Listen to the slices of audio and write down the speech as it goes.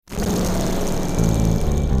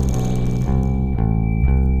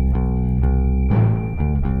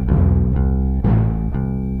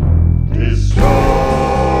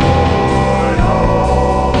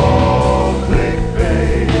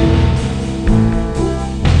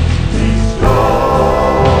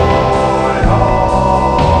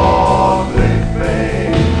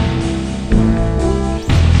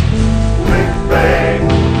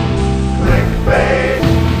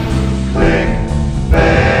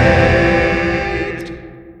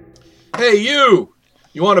Hey, you!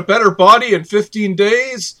 You want a better body in 15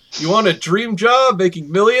 days? You want a dream job making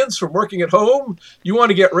millions from working at home? You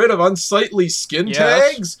want to get rid of unsightly skin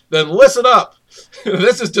tags? Then listen up!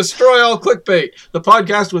 This is Destroy All Clickbait, the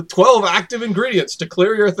podcast with 12 active ingredients to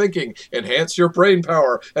clear your thinking, enhance your brain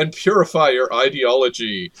power, and purify your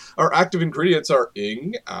ideology. Our active ingredients are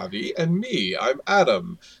Ing, Avi, and me. I'm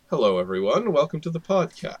Adam. Hello, everyone. Welcome to the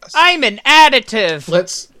podcast. I'm an additive!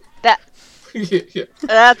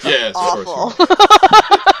 That's yes, awful.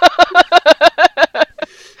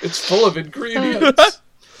 It's full of ingredients.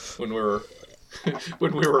 When I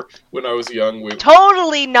was young, we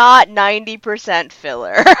Totally not 90%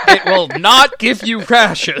 filler. It will not give you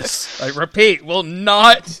rashes. I repeat, will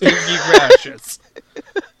not give you rashes.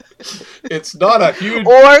 It's not a huge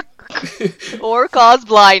or cause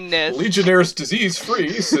blindness. Legionnaire's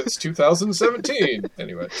disease-free since 2017.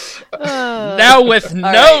 Anyway, Now with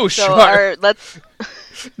no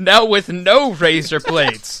Now with no razor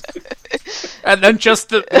blades. And then just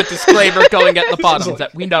the disclaimer going at the bottom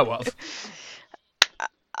that we know of.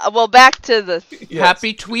 Well, back to the... yes.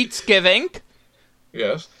 Happy Tweetsgiving.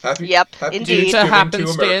 Yes. Happy indeed. Due to Tweetsgiving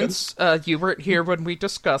happenstance, you weren't here when we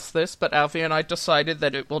discussed this, but Alfie and I decided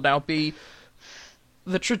that it will now be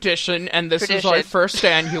the tradition, and this is our first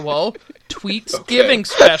annual Tweetsgiving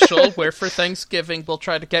special, where for Thanksgiving we'll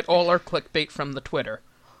try to get all our clickbait from the Twitter.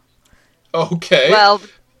 Okay. Well,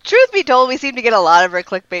 truth be told, we seem to get a lot of our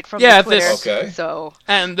clickbait from the Twitter. Okay. So...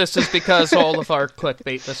 And this is because all of our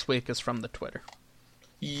clickbait this week is from the Twitter.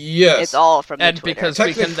 Yes. It's all from the And Twitter. because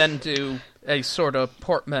we can then do a sort of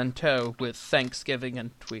portmanteau with Thanksgiving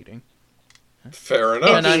and tweeting. Fair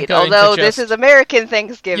enough. And I'm Indeed, going although to this is American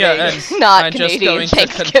Thanksgiving, not I'm Canadian just going to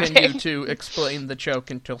Thanksgiving. continue to explain the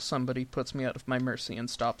joke until somebody puts me out of my mercy and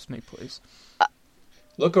stops me, please.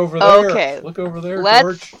 Look over there. Okay. Look over there,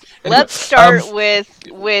 Let's George. let's start with.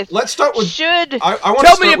 Let's start with. Should I want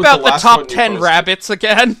Tell to me start with about the last top one you 10 posted. rabbits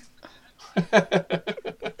again.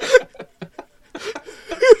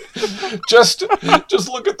 Just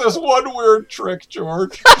look at this one weird trick,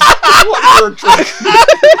 George. This one weird trick.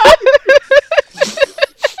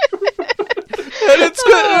 And it's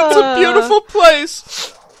good. It's a beautiful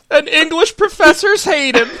place. And English professors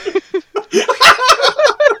hate him.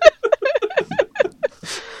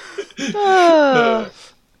 No,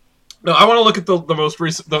 I want to look at the most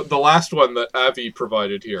recent, the last one that Avi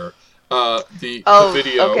provided here. The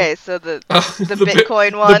video. Okay, so the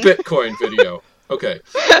Bitcoin one. The Bitcoin video. Okay,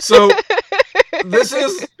 so this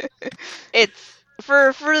is... It's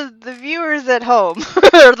for the viewers at home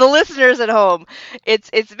or the listeners at home.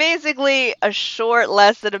 It's basically a short,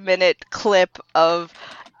 less than a minute clip of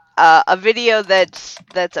a video that's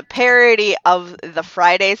a parody of the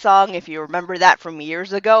Friday song, if you remember that from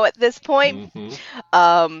years ago. At this point,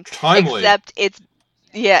 Timely.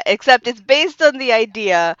 Except it's based on the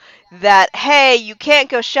idea that, hey, you can't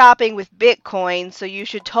go shopping with Bitcoin, so you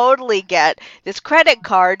should totally get this credit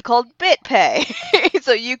card called BitPay.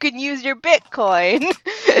 So you can use your Bitcoin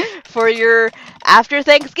for your after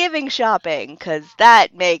Thanksgiving shopping, because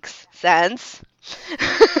that makes sense.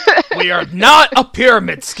 We are not a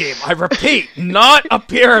pyramid scheme. I repeat, not a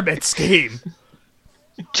pyramid scheme.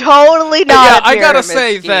 Totally not. I gotta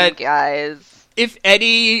say scheme, that guys. If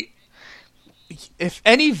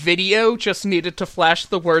any video just needed to flash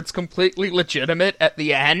the words completely legitimate at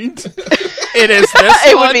the end, it is this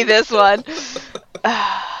It one. would be this one.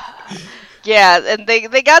 Yeah, and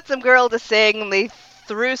they got some girl to sing, and they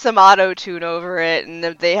threw some auto-tune over it, and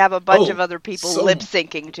they have a bunch of other people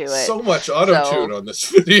lip-syncing to it. So much auto-tune on this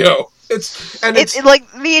video. It's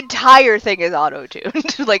like, the entire thing is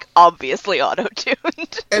auto-tuned. Like, obviously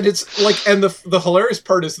auto-tuned. And it's like, and the hilarious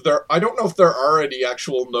part is I don't know if there are any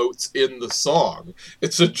actual notes in the song.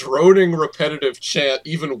 It's a droning, repetitive chant,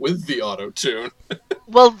 even with the auto-tune.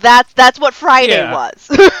 Well, that's what Friday was.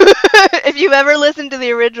 If you ever listened to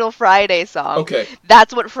the original Friday song,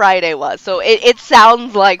 that's what Friday was. So it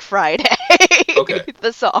sounds like Friday.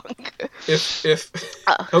 The song.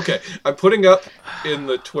 Okay, I'm putting up in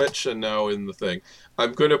the Twitch and now in the thing.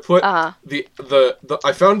 I'm going to put I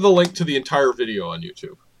found the link to the entire video on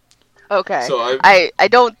YouTube. Okay. So I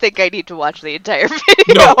don't think I need to watch the entire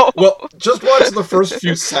video. No, well, just watch the first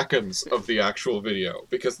few seconds of the actual video,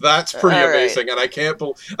 because that's pretty amazing, and I can't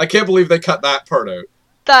believe they cut that part out.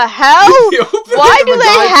 The hell? Why do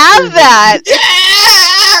they have that?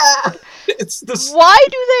 Yeah! It's this. Why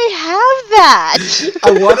do they have that?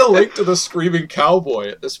 I want a link to the screaming cowboy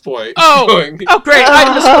at this point. Oh great!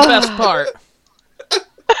 I missed the best part.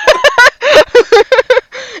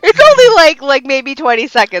 It's only like maybe 20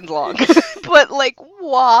 seconds long. But like,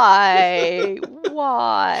 why?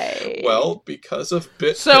 Why? Well, because of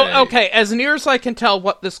BitPay. So, okay, as near as I can tell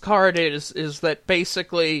what this card is that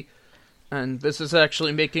basically, and this is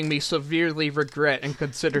actually making me severely regret and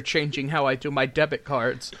consider changing how I do my debit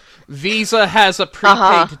cards. Visa has a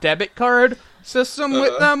prepaid debit card system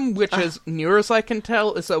with them, which as near as I can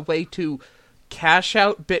tell is a way to cash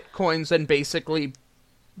out bitcoins and basically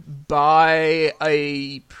buy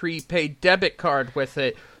a prepaid debit card with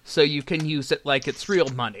it so you can use it like it's real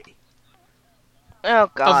money.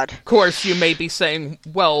 Oh, God. Of course, you may be saying,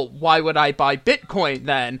 well, why would I buy Bitcoin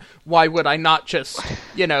then? Why would I not just,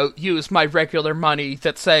 use my regular money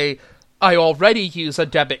that, say, I already use a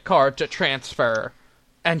debit card to transfer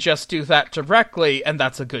and just do that directly? And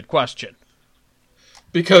that's a good question.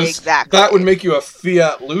 Because that would make you a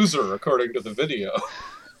fiat loser, according to the video.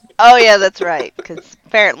 Oh, yeah, that's right, because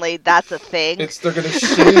apparently that's a thing. They're going to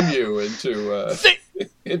shame you into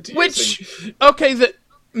using... Okay,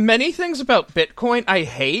 many things about Bitcoin I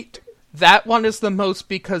hate. That one is the most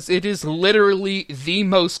because it is literally the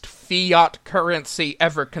most fiat currency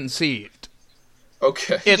ever conceived.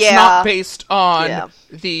 Okay. It's not based on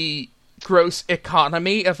the gross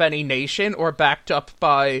economy of any nation or backed up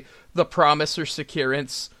by the promise or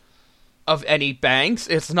securance of any banks.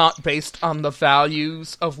 It's not based on the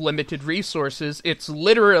values of limited resources. It's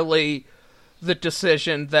literally the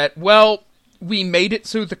decision that, well, we made it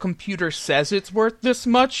so the computer says it's worth this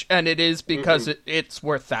much, and it is because it's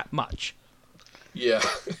worth that much. Yeah.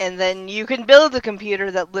 And then you can build a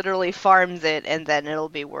computer that literally farms it, and then it'll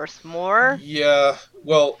be worth more. Yeah.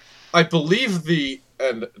 Well, I believe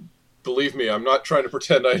and believe me, I'm not trying to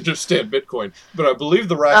pretend I understand Bitcoin, but I believe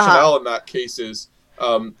the rationale in that case is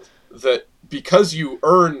that because you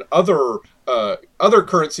earn other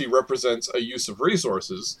currency represents a use of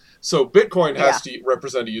resources, so Bitcoin has to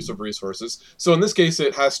represent a use of resources. So in this case,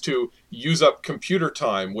 it has to use up computer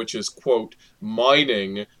time, which is, quote,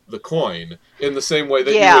 mining the coin, in the same way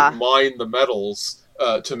that you would mine the metals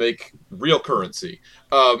to make real currency.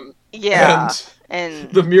 And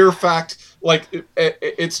the mere fact, like,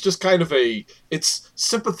 it's just kind of it's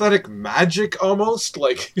sympathetic magic almost,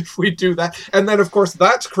 like, if we do that. And then, of course,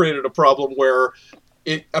 that's created a problem where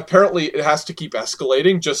it has to keep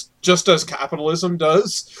escalating, just as capitalism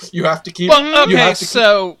does. You have to keep... Well, okay,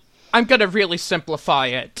 so I'm going to really simplify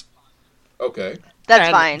it. Okay. That's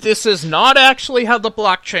fine. This is not actually how the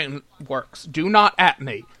blockchain works. Do not at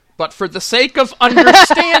me. But for the sake of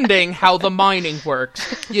understanding how the mining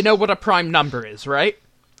works, you know what a prime number is, right?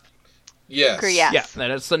 Yes. Yeah,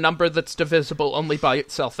 that is the number that's divisible only by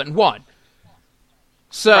itself in 1.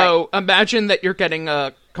 So, imagine that you're getting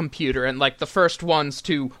a computer, and like the first ones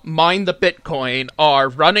to mine the Bitcoin are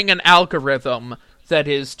running an algorithm that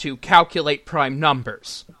is to calculate prime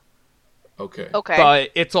numbers. Okay.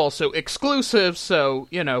 But it's also exclusive, so,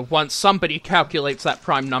 once somebody calculates that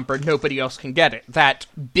prime number, nobody else can get it. That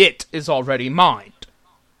bit is already mined.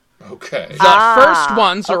 Okay. The first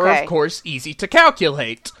ones are, of course, easy to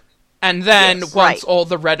calculate. And then, once all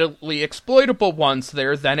the readily exploitable ones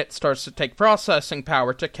there, then it starts to take processing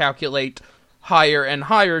power to calculate higher and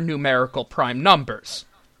higher numerical prime numbers.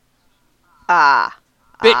 The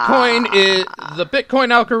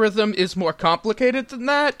Bitcoin algorithm is more complicated than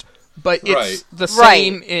that, but it's the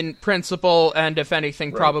same in principle, and if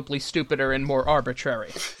anything, probably stupider and more arbitrary.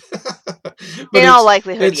 In all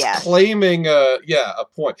likelihood, it's claiming a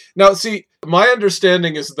point. Now, see, my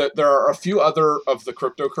understanding is that there are a few other of the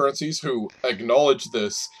cryptocurrencies who acknowledge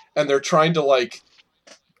this, and they're trying to, like,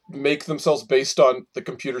 make themselves based on the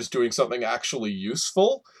computers doing something actually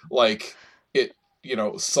useful. Like, it,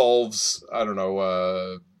 solves, I don't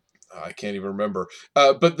know, I can't even remember.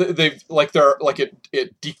 But they've, like,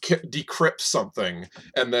 it decrypts something,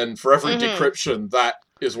 and then for every decryption, that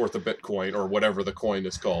is worth a Bitcoin, or whatever the coin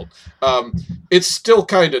is called. It's still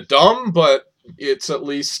kind of dumb, but it's at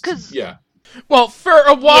least, Well, for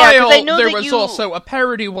a while, there was also a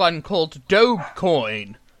parody one called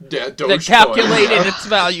Dogecoin. That calculated its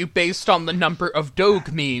value based on the number of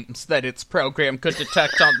Doge memes that its program could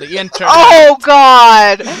detect on the internet. Oh,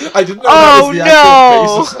 God! I didn't know that was the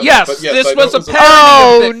actual basis of it. Yes, this was a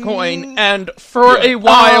parody of Bitcoin, and for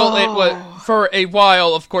a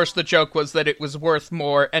while, of course, the joke was that it was worth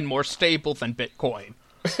more and more stable than Bitcoin.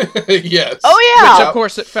 Yes. Oh, yeah! Which, of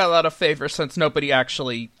course, it fell out of favor since nobody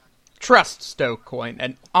actually trusts Dogecoin,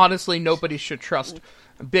 and honestly, nobody should trust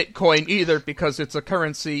Bitcoin either, because it's a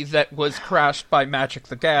currency that was crashed by Magic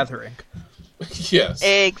the Gathering. Yes.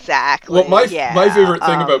 Exactly. Well, my favorite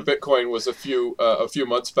thing about Bitcoin was a few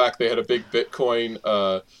months back they had a big Bitcoin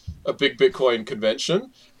a big Bitcoin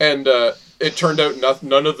convention, and it turned out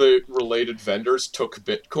none of the related vendors took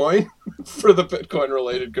Bitcoin for the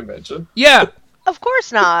Bitcoin-related convention. Yeah. Of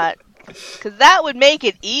course not. Because that would make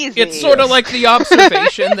it easy. It's sort of like the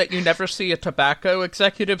observation that you never see a tobacco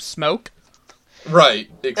executive smoke. Right,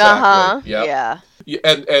 exactly. Yeah.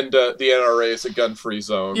 And the NRA is a gun-free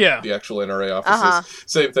zone. Yeah. The actual NRA offices,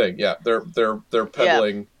 same thing. Yeah, they're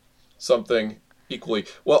peddling something equally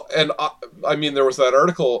well. And I mean, there was that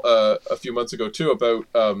article a few months ago too about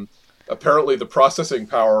apparently the processing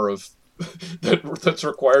power of that's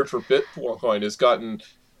required for Bitcoin has gotten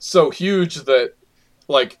so huge that,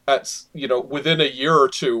 like, within a year or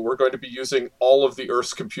two, we're going to be using all of the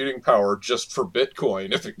Earth's computing power just for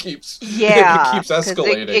Bitcoin if it keeps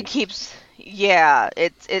escalating. It keeps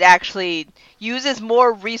it actually uses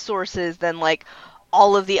more resources than like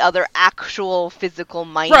all of the other actual physical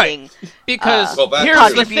mining. Right. Because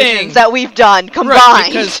here's the thing that we've done combined. Right,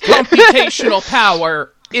 because computational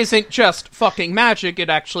power isn't just fucking magic, it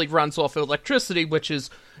actually runs off electricity, which is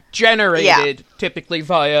generated typically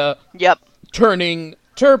via turning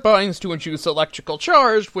turbines to induce electrical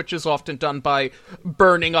charge, which is often done by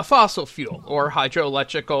burning a fossil fuel or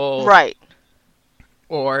hydroelectrical,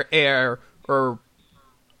 or air, or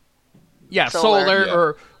solar.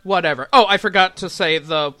 Or whatever. Oh, I forgot to say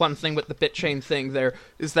the one thing with the BitChain thing there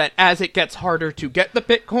is that as it gets harder to get the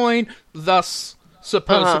Bitcoin, thus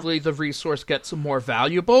supposedly the resource gets more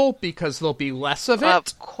valuable because there'll be less of it.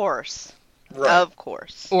 Of course. Right. Of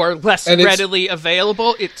course. Or less readily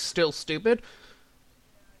available. It's still stupid.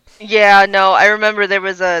 Yeah, no, I remember there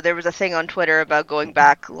was a thing on Twitter about going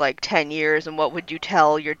back like 10 years and what would you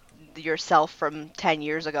tell yourself from 10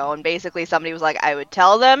 years ago, and basically somebody was like, I would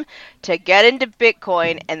tell them to get into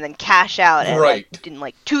Bitcoin and then cash out in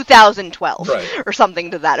like 2012 or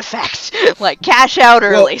something to that effect. Like, cash out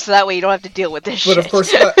early so that way you don't have to deal with this shit. But of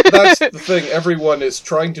course, that's the thing. Everyone is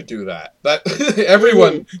trying to do that.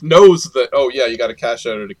 Everyone knows that, you got to cash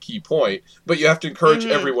out at a key point, but you have to encourage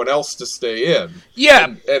everyone else to stay in. Yeah.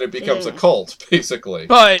 And it becomes a cult, basically.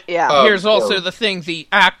 But here's also the thing. The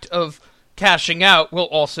act of cashing out will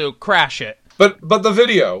also crash it. But the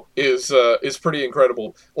video is pretty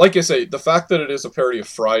incredible. Like I say, the fact that it is a parody of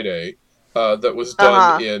Friday that was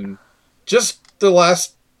done in just the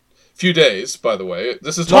last few days, by the way.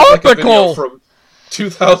 This is not like a video from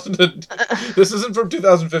 2000. This isn't from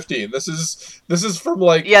 2015. This is from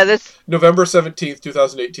like November 17th,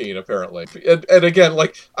 2018, apparently. And again,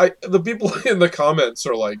 like the people in the comments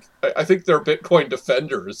are like, I think they're Bitcoin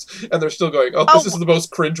defenders, and they're still going, this is the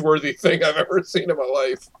most cringeworthy thing I've ever seen in my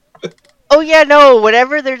life. Oh yeah, no,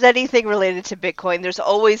 whenever there's anything related to Bitcoin, there's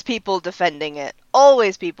always people defending it.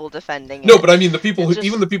 Always people defending it. No, but I mean,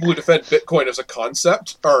 even the people who defend Bitcoin as a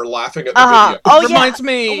concept are laughing at the video. Oh, reminds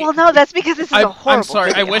me... Well, no, that's because this is a horrible I'm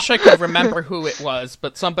sorry, video. I wish I could remember who it was,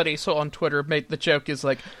 but somebody saw on Twitter made the joke is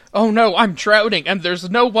like, oh no, I'm drowning, and there's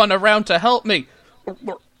no one around to help me.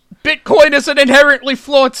 Bitcoin is an inherently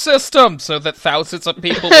flawed system, so that thousands of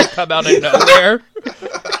people will come out of nowhere.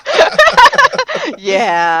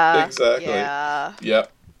 Yeah. Exactly. Yeah.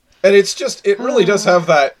 And it really does have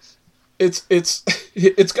that. It's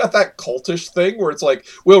got that cultish thing where it's like,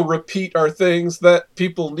 we'll repeat our things that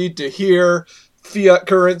people need to hear. Fiat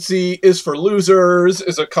currency is for losers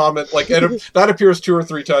is a comment, like, and that appears 2 or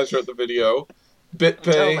 3 times throughout the video.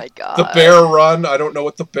 BitPay, oh my God. The bear run. I don't know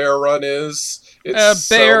what the bear run is. It's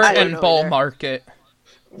bear and bull market.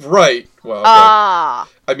 Right. Well,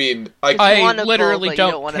 okay. I mean, I literally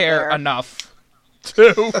don't care enough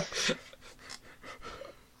to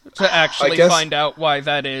actually find out why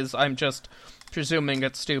that is. I'm just presuming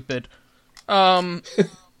it's stupid. Basic.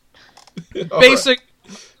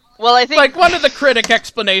 Well, I think like one of the critic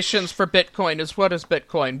explanations for Bitcoin is, what is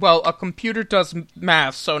Bitcoin? Well, a computer does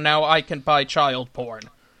math, so now I can buy child porn,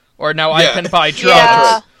 or now I can buy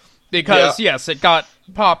drugs because yes, it got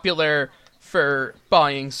popular for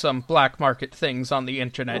buying some black market things on the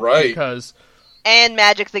internet, right? And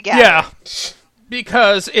Magic the Gathering. Yeah.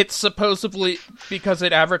 Because it's supposedly, because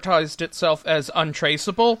it advertised itself as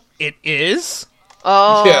untraceable. It is.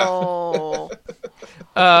 Oh.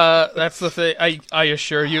 That's the thing. I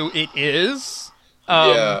assure you, it is.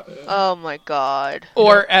 Oh my God.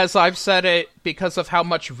 Or, as I've said it, because of how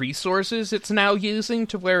much resources it's now using,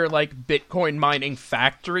 to where, like, Bitcoin mining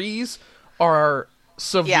factories are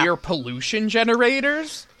severe pollution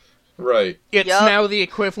generators. Right. It's now the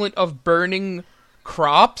equivalent of burning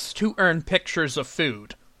crops to earn pictures of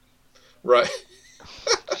food. Right.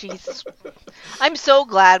 Jesus. I'm so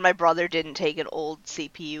glad my brother didn't take an old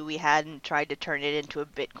CPU we had and tried to turn it into a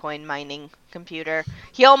Bitcoin mining computer.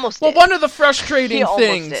 He almost did. Well, one of the frustrating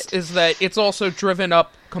things is that it's also driven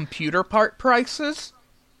up computer part prices.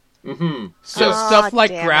 Mm-hmm. So stuff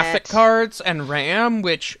like graphic cards and RAM,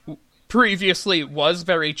 which previously was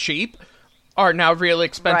very cheap, are now really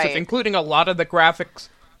expensive, including a lot of the graphics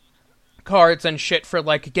cards and shit for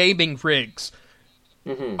like gaming rigs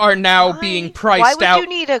are now being priced out.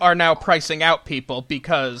 Are now pricing out people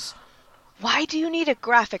because. Why do you need a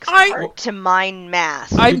graphics card to mine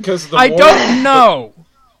math? I don't know.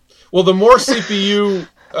 Well, the more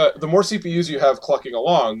CPUs you have clucking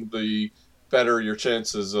along, the better your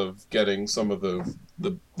chances of getting some of the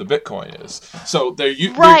Bitcoin is. So they're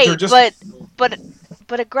just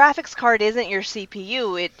but a graphics card isn't your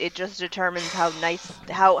CPU. It just determines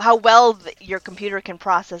how well your computer can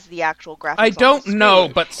process the actual graphics. I don't know,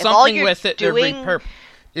 but something with it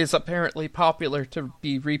is apparently popular to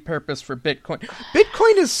be repurposed for Bitcoin.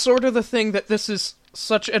 Bitcoin is sort of the thing that this is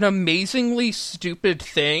such an amazingly stupid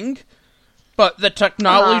thing, but the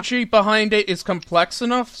technology behind it is complex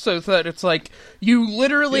enough so that it's like you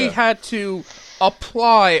literally had to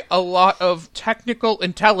apply a lot of technical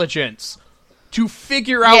intelligence to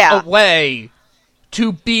figure out a way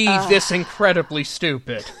to be this incredibly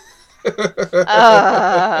stupid.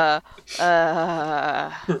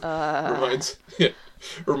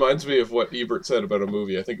 Reminds me of what Ebert said about a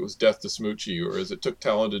movie. I think it was Death to Smoochie, or it took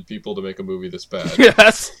talented people to make a movie this bad.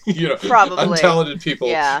 Yes. Probably. Untalented people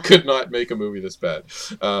could not make a movie this bad.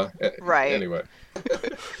 Right. Anyway.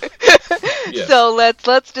 Yes. So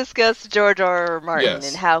let's discuss George R. R. Martin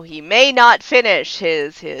and how he may not finish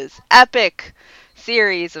his epic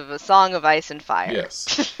series of A Song of Ice and Fire.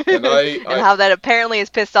 Yes. And how that apparently has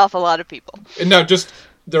pissed off a lot of people. And now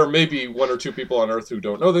there may be one or two people on Earth who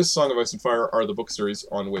don't know this. Song of Ice and Fire are the book series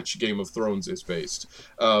on which Game of Thrones is based.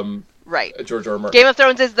 Right. George R. R. Martin. Game of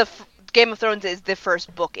Thrones is the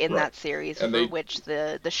first book in that series which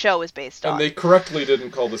the show is based on. And they correctly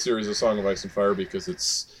didn't call the series A Song of Ice and Fire because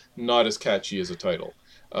it's not as catchy as a title.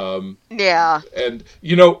 And I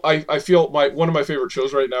feel one of my favorite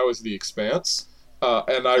shows right now is The Expanse.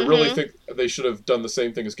 And I really think they should have done the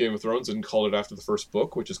same thing as Game of Thrones and called it after the first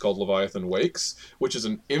book, which is called Leviathan Wakes, which is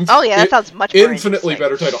an that sounds much more infinitely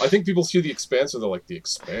better title. I think people see The Expanse and they're like, The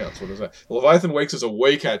Expanse? What is that? Leviathan Wakes is a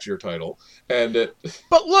way catchier title.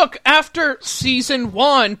 But look, after season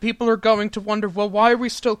 1, people are going to wonder, well, why are we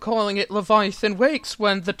still calling it Leviathan Wakes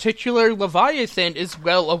when the titular Leviathan is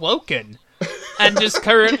well awoken and is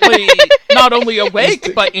currently not only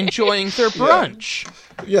awake, but enjoying their brunch?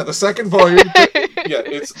 Yeah, the second volume.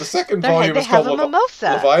 It's the second volume is called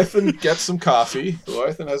Leviathan Gets Some Coffee.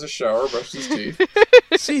 Leviathan has a shower, brushes his teeth.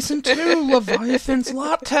 Season 2, Leviathan's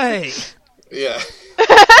Latte. Yeah.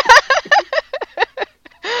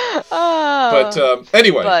 I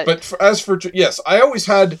always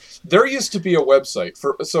had. There used to be a website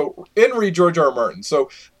in George R. R. Martin.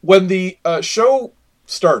 So when the show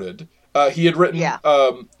started, he had written.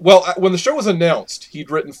 When the show was announced,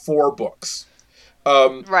 he'd written 4 books.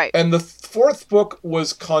 And the 4th book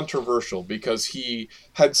was controversial because he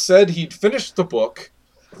had said he'd finished the book,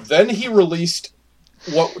 then he released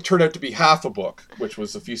what turned out to be half a book, which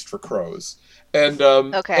was A Feast for Crows, and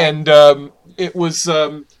it was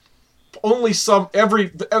only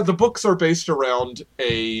the books are based around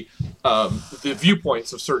the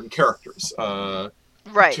viewpoints of certain characters,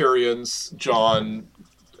 Tyrion's, Jon,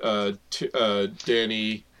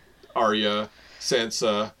 Dany, Arya,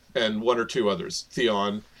 Sansa. And 1 or 2 others,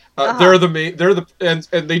 Theon. They're the main.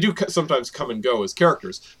 And they do sometimes come and go as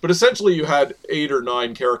characters. But essentially, you had 8 or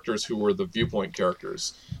 9 characters who were the viewpoint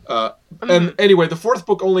characters. And anyway, the 4th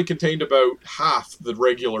book only contained about half the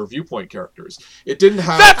regular viewpoint characters. It didn't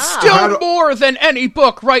have. That's still more than any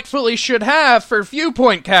book rightfully should have for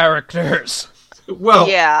viewpoint characters. Well,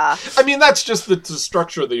 yeah. I mean, that's just the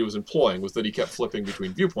structure that he was employing, was that he kept flipping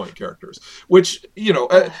between viewpoint characters, which,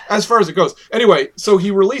 as far as it goes. Anyway, so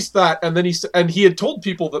he released that, and then he had told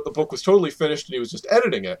people that the book was totally finished and he was just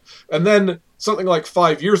editing it. And then something like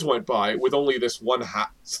 5 years went by with only this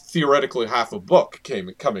theoretically half a book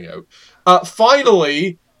coming out.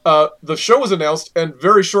 Finally, the show was announced, and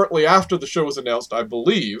very shortly after the show was announced, I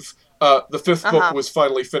believe, the 5th book was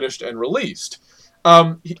finally finished and released.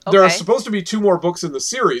 There are supposed to be 2 more books in the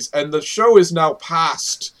series, and the show is now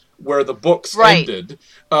past where the books ended.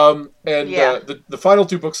 The final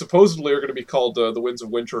 2 books supposedly are going to be called The Winds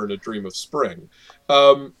of Winter and A Dream of Spring.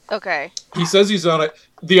 He says he's on it.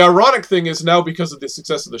 The ironic thing is now, because of the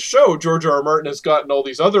success of the show, George R. R. Martin has gotten all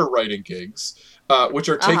these other writing gigs, which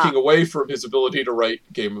are taking away from his ability to write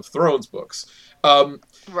Game of Thrones books.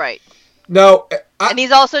 Right. Now, and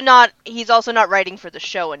he's also not writing for the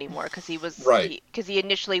show anymore because he was right. He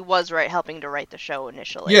initially was helping to write the show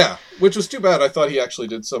initially. Yeah, which was too bad. I thought he actually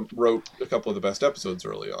wrote a couple of the best episodes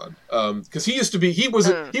early on. Because he was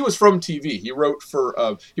from TV. He wrote for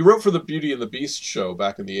the Beauty and the Beast show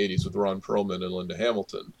back in the 80s with Ron Perlman and Linda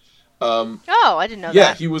Hamilton. I didn't know that.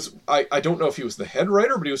 Yeah, he was. I don't know if he was the head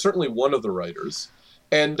writer, but he was certainly one of the writers.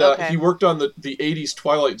 And he worked on the 80s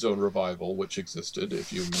Twilight Zone revival, which existed,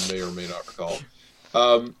 if you may or may not recall.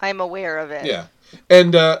 I'm aware of it. Yeah.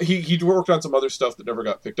 And he worked on some other stuff that never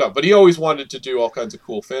got picked up. But he always wanted to do all kinds of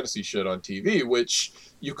cool fantasy shit on TV, which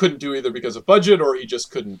you couldn't do either because of budget or he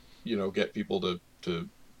just couldn't, get people to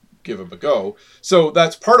give him a go. So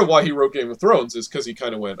that's part of why he wrote Game of Thrones, is because he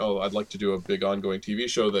kind of went, I'd like to do a big ongoing TV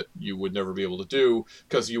show that you would never be able to do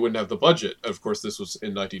because you wouldn't have the budget. Of course, this was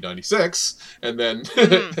in 1996. And then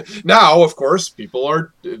now, of course,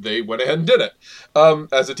 they went ahead and did it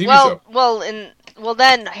as a TV show. Well,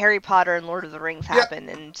 then Harry Potter and Lord of the Rings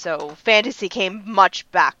happened, and so fantasy came much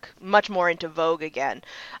more into vogue again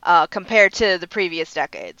compared to the previous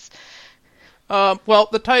decades. Well,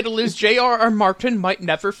 the title is J.R.R. Martin Might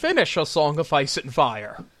Never Finish A Song of Ice and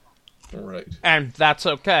Fire. Right. And that's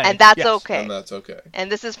okay. And that's okay. And that's okay. And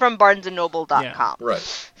this is from BarnesandNoble.com. Yeah.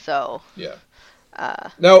 Right. So. Yeah.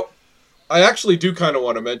 Now, I actually do kind of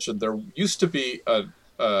want to mention there used to be a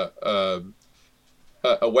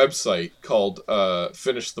website called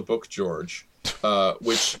Finish the Book George,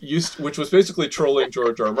 which was basically trolling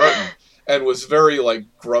George R. Martin. And was very,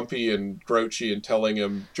 grumpy and grouchy and telling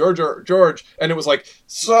him, George, and it was like,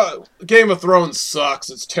 Game of Thrones sucks,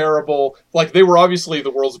 it's terrible. They were obviously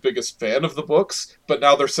the world's biggest fan of the books, but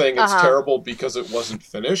now they're saying it's terrible because it wasn't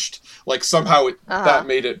finished. Somehow that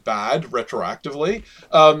made it bad, retroactively.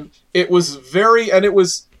 It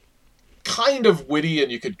was kind of witty,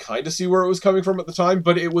 and you could kind of see where it was coming from at the time,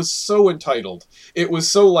 but it was so entitled. It was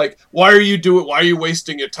so why are you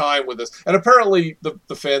wasting your time with this? And apparently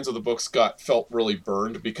the fans of the books felt really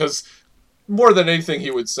burned, because more than anything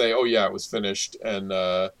he would say, oh yeah, it was finished, and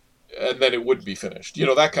then it would be finished,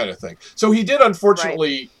 that kind of thing. So he did,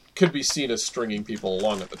 unfortunately, could be seen as stringing people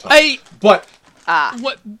along at the time.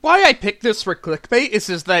 Why I picked this for clickbait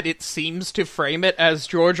is that it seems to frame it as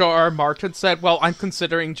George R. R. Martin said, well, I'm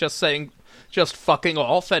considering just fucking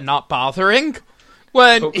off and not bothering,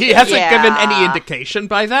 when he hasn't given any indication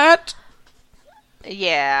by that.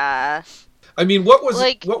 Yeah. I mean, what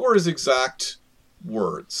were his exact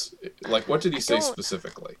words? What did he say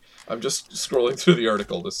specifically? I'm just scrolling through the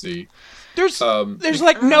article to see. There's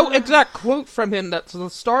no exact quote from him that's the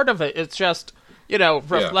start of it. It's just,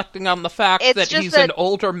 reflecting on the fact that he's an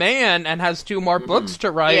older man and has 2 more books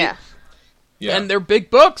to write. Yeah. And they're big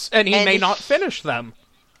books, and he may not finish them.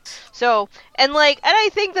 So, and I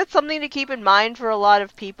think that's something to keep in mind for a lot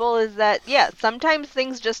of people, is that, sometimes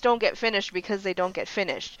things just don't get finished because they don't get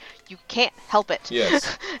finished. You can't help it.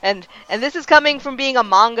 Yes. and this is coming from being a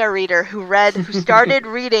manga reader who started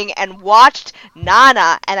reading and watched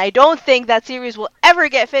Nana, and I don't think that series will ever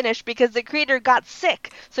get finished because the creator got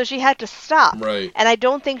sick, so she had to stop. Right. And I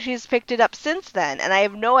don't think she's picked it up since then, and I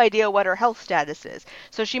have no idea what her health status is.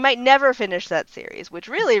 So she might never finish that series, which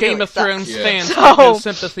really Game of sucks. Thrones fans have no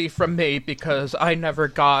sympathy from me because I never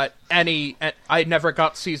got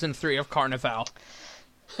season 3 of Carnival.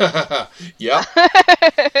 Yeah.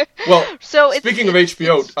 Well, so speaking of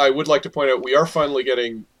HBO, I would like to point out we are finally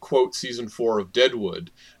getting, quote, season 4 of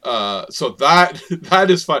Deadwood. So that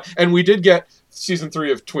is fun. And we did get season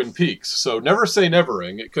 3 of Twin Peaks. So never say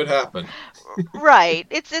never-ing. It could happen. Right.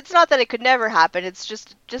 It's not that it could never happen. It's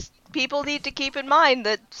just people need to keep in mind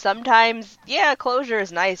that sometimes, closure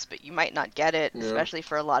is nice, but you might not get it, especially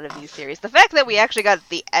for a lot of these series. The fact that we actually got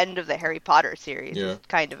the end of the Harry Potter series is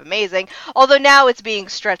kind of amazing, although now it's being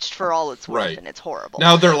stretched for all it's worth, and it's horrible.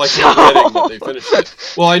 Now they're regretting that they finished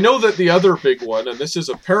it. Well, I know that the other big one, and this is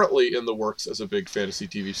apparently in the works as a big fantasy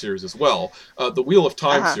TV series as well, the Wheel of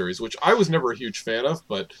Time series, which I was never a huge fan of,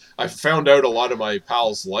 but I found out a lot of my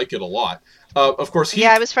pals like it a lot. Of course,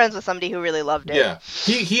 I was friends with somebody who really loved it.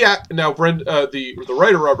 Yeah, now the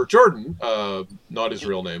writer Robert Jordan, not his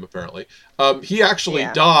real name apparently, he actually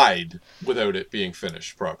died without it being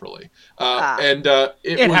finished properly, and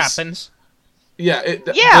it happens. Yeah,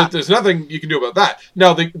 there's nothing you can do about that.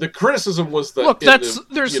 Now the criticism was that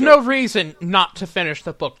there's no reason not to finish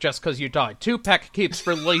the book just because you died. Tupac keeps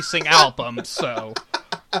releasing albums, so.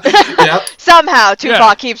 Yep. Somehow,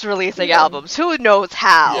 Tupac keeps releasing albums. Who knows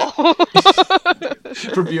how?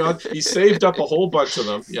 From beyond, he saved up a whole bunch of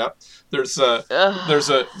them. Yep. There's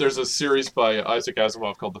a series by Isaac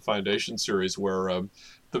Asimov called the Foundation series where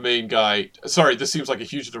the main guy. Sorry, this seems like a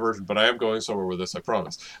huge diversion, but I am going somewhere with this. I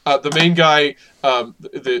promise. The main guy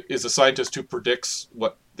is a scientist who predicts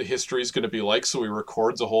what the history is going to be like, so he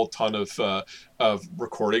records a whole ton of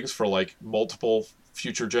recordings for like multiple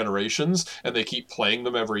future generations, and they keep playing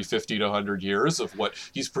them every 50 to 100 years of what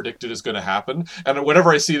he's predicted is going to happen. And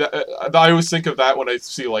whenever I see that, I always think of that when I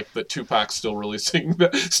see like that Tupac's still releasing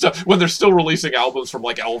stuff, when they're still releasing albums from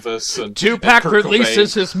like Elvis and Tupac and Kurt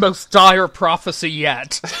releases Cobain. his most dire prophecy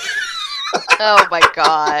yet. Oh my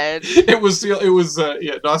god. It was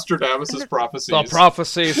Nostradamus' prophecies. The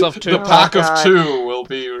prophecies of The Tupac. pack Oh, of God. two will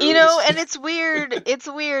be released. You know, and it's weird. It's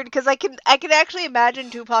weird because I can actually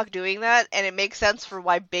imagine Tupac doing that, and it makes sense for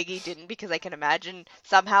why Biggie didn't, because I can imagine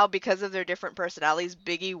somehow because of their different personalities,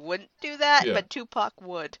 Biggie wouldn't do that, Yeah. but Tupac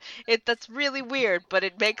would. That's really weird, but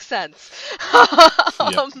it makes sense.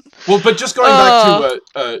 Yeah. Well, but just going back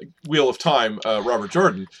to Wheel of Time, Robert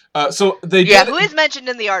Jordan. So they did. Yeah, who is mentioned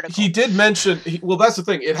in the article? He did mention. Well, that's the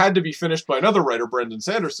thing. It had to be finished by another writer, Brendan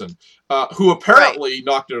Sanderson, who apparently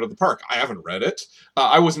knocked it out of the park. I haven't read it.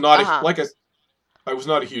 I was not I was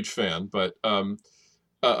not a huge fan, but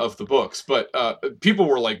of the books. But people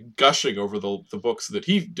were like gushing over the books that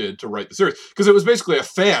he did to write the series, because it was basically a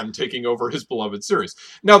fan taking over his beloved series.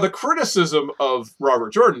 Now, the criticism of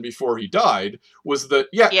Robert Jordan before he died was that,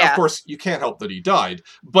 of course, you can't help that he died,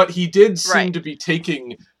 but he did seem to be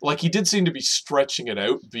he did seem to be stretching it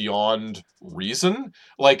out beyond reason.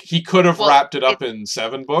 Like, he could have wrapped it up in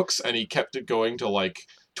 7 books, and he kept it going to like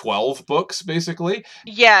 12 books, basically.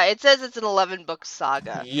 Yeah, it says it's an 11-book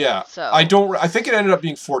saga. Yeah. So I think it ended up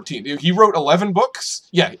being 14. He wrote 11 books.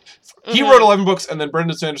 Yeah. He wrote 11 books, and then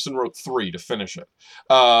Brendan Sanderson wrote 3 to finish it.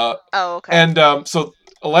 okay. And so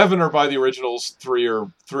 11 are by the originals, 3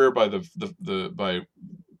 are by by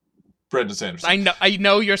Brendan Sanderson. I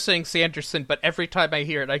know you're saying Sanderson, but every time I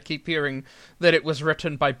hear it, I keep hearing that it was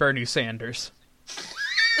written by Bernie Sanders.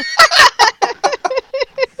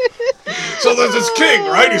 So there's this king,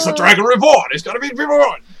 right? He's a dragon reborn. He's got to be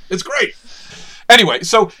reborn. It's great. Anyway,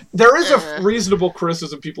 so there is a reasonable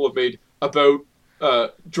criticism people have made about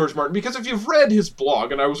George Martin, because if you've read his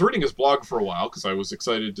blog, and I was reading his blog for a while because I was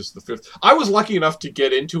excited just the 5th. I was lucky enough to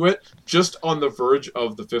get into it just on the verge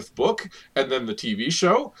of the 5th book and then the TV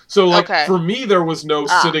show. So for me, there was no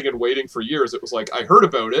sitting and waiting for years. It was like I heard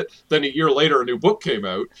about it, then a year later a new book came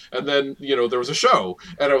out, and then there was a show,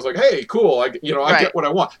 and I was like, hey, cool, I get what I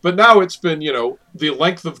want. But now it's been the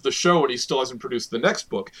length of the show, and he still hasn't produced the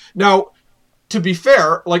next book. Now, to be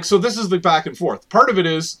fair, so this is the back and forth. Part of it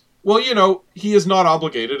is, well, he is not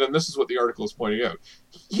obligated, and this is what the article is pointing out.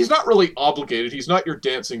 He's not really obligated. He's not your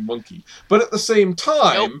dancing monkey. But at the same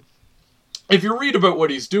time, if you read about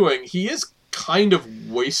what he's doing, he is kind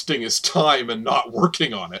of wasting his time and not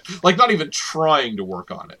working on it. Not even trying to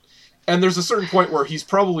work on it. And there's a certain point where he's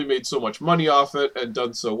probably made so much money off it and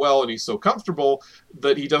done so well, and he's so comfortable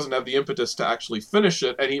that he doesn't have the impetus to actually finish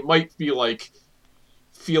it, and he might be,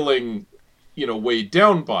 feeling weighed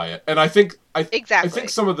down by it. And I think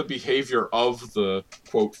some of the behavior of the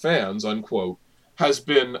quote fans unquote has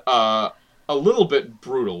been a little bit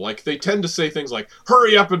brutal. They tend to say things like,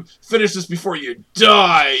 hurry up and finish this before you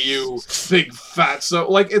die, you big fat.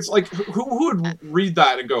 So it's who would read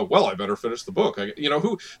that and go, well, I better finish the book.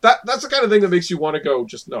 That's the kind of thing that makes you want to go,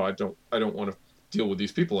 just no, I don't want to deal with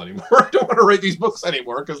these people anymore. I don't want to write these books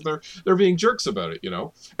anymore because they're being jerks about it,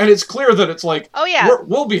 And it's clear that it's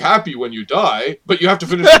we'll be happy when you die, but you have to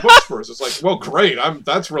finish the books first. It's well, great.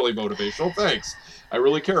 That's really motivational. Thanks. I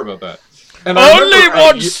really care about that. And only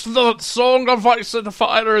once the Song of Ice and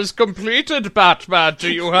Fire is completed, Batman,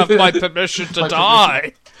 do you have my permission to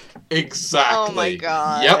die. Exactly. Oh my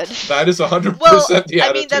god. Yep, that is 100% the attitude.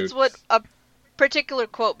 I mean, that's what a particular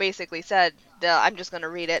quote basically said. I'm just going to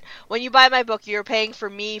read it. When you buy my book, you're paying for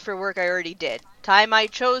me for work I already did. Time I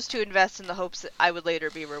chose to invest in the hopes that I would later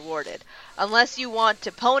be rewarded. Unless you want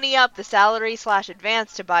to pony up the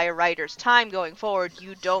salary/advance to buy a writer's time going forward,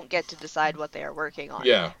 you don't get to decide what they are working on.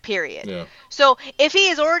 Yeah. Period. Yeah. So if he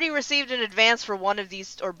has already received an advance for one of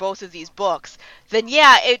these or both of these books, then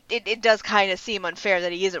yeah, it does kind of seem unfair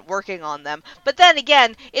that he isn't working on them. But then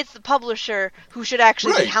again, it's the publisher who should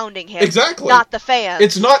actually be hounding him. Exactly. Not the fans.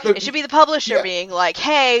 It's not It should be the publisher being like,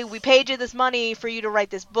 hey, we paid you this money for you to write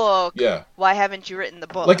this book. Yeah. Why haven't you written the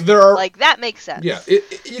book? That makes sense. Yeah.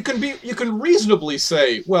 You can reasonably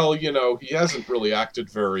say, well, he hasn't really acted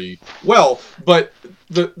very well, but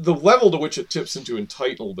the level to which it tips into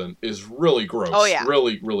entitlement is really gross. Oh, yeah.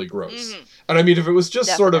 Really, really gross. Mm-hmm. And I mean, if it was just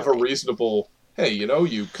Definitely. sort of a reasonable, hey,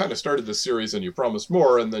 you kind of started this series and you promised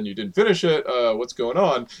more and then you didn't finish it, what's going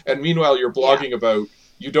on? And meanwhile, you're blogging about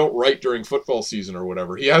you don't write during football season or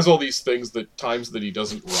whatever. He has all these times that he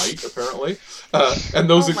doesn't write, apparently. And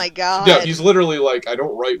those oh my God. Yeah, he's literally like, I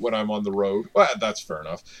don't write when I'm on the road. Well, that's fair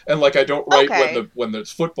enough. And like, I don't write when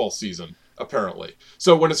there's football season, apparently.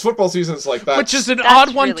 So when it's football season, it's like that. Which is an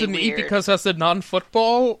odd one really to me, weird. because as a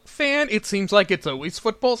non-football fan, it seems like it's always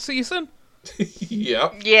football season.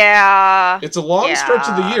 Yeah. Yeah. It's a long stretch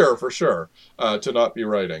of the year, for sure, to not be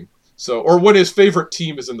writing. So, or when his favorite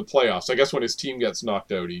team is in the playoffs. I guess when his team gets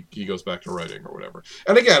knocked out, he goes back to writing or whatever.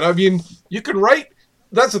 And again, I mean, you can write...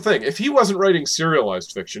 That's the thing. If he wasn't writing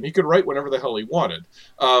serialized fiction, he could write whenever the hell he wanted.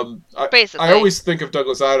 Basically. I always think of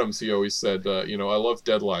Douglas Adams. He always said, I love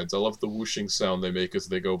deadlines. I love the whooshing sound they make as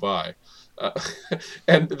they go by.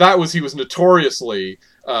 And he was notoriously...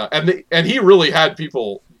 and he really had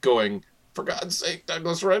people going... For God's sake,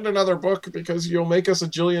 Douglas, write another book because you'll make us $1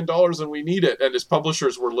 jillion and we need it. And his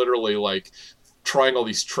publishers were literally like trying all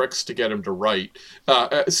these tricks to get him to write.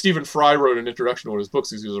 Stephen Fry wrote an introduction to one of his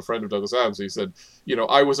books. He was a friend of Douglas Adams. He said,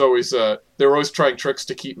 I was always, they were always trying tricks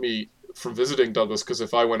to keep me from visiting Douglas because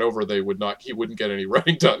if I went over, he wouldn't get any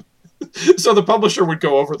writing done. So the publisher would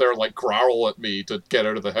go over there and like growl at me to get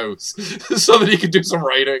out of the house so that he could do some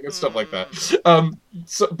writing and stuff like that.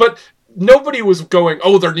 But nobody was going,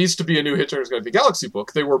 there needs to be a new Hitchhiker's Guide to the Galaxy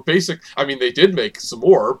book. They were basic. I mean, they did make some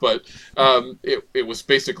more, but it was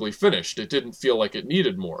basically finished. It didn't feel like it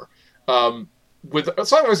needed more. With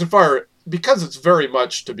Song of Ice and Fire, because it's very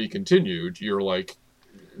much to be continued, you're like,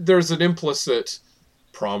 there's an implicit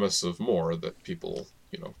promise of more that people,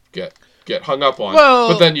 get hung up on. Well,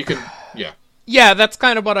 but then you can, Yeah, that's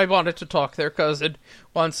kind of what I wanted to talk there, because in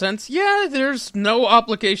one sense, there's no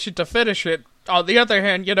obligation to finish it. On the other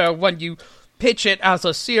hand, when you pitch it as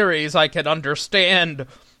a series, I can understand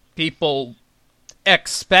people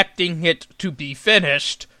expecting it to be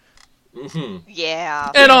finished. Mm-hmm.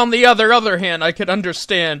 Yeah. And on the other hand, I could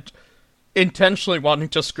understand intentionally wanting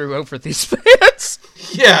to screw over these fans.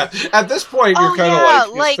 Yeah, at this point, you're kind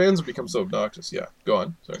of like fans have become so obnoxious. Yeah, go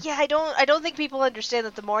on. Sorry. Yeah, I don't think people understand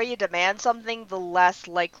that the more you demand something, the less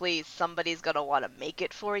likely somebody's gonna want to make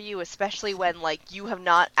it for you, especially when you have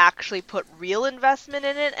not actually put real investment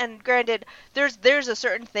in it. And granted, there's a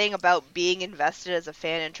certain thing about being invested as a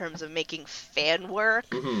fan in terms of making fan work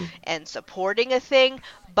and supporting a thing.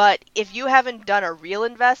 But if you haven't done a real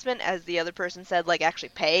investment, as the other person said, actually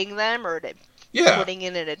paying them or putting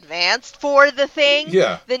in an advance for the thing,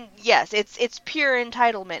 then yes, it's pure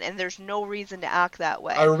entitlement, and there's no reason to act that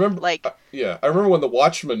way. I remember, I remember when the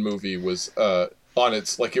Watchmen movie was on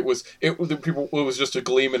its it was just a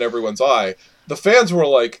gleam in everyone's eye. The fans were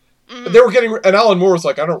like. They were getting, and Alan Moore was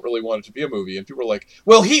like, I don't really want it to be a movie, and people were like,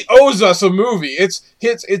 well, he owes us a movie. It's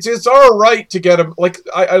our right to get him.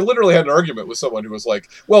 I literally had an argument with someone who was like,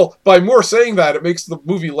 well, by Moore saying that, it makes the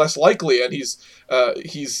movie less likely, and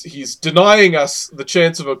he's denying us the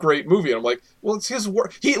chance of a great movie. And I'm like, well, it's his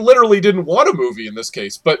work. He literally didn't want a movie in this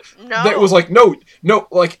case, but it was like, no,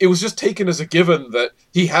 it was just taken as a given that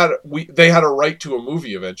they had a right to a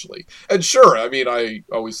movie eventually. And sure, I mean, I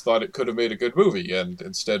always thought it could have made a good movie, and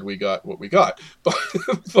instead we got what we got.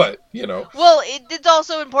 But Well, it's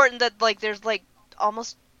also important that there's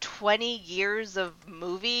almost 20 years of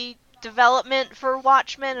movie development for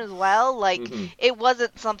Watchmen as well. It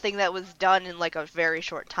wasn't something that was done in a very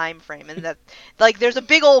short time frame, and that there's a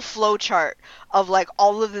big old flow chart of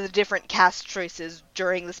all of the different cast choices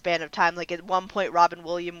during the span of time. At one point, Robin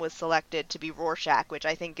Williams was selected to be Rorschach, which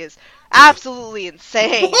I think is absolutely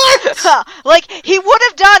insane. What? He would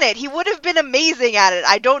have done it. He would have been amazing at it.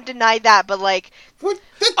 I don't deny that, but what?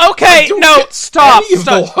 Okay, no, stop.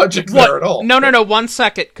 The logic there at all. No, 1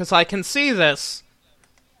 second, because I can see this.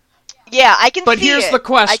 Yeah, I can see it. But here's the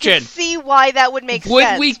question. I can see why that would make sense.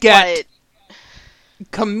 Would we get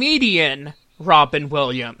comedian Robin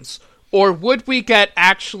Williams, or would we get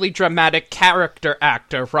actually dramatic character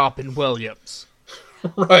actor Robin Williams?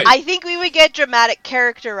 Right. I think we would get dramatic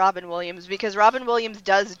character Robin Williams, because Robin Williams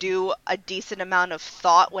does do a decent amount of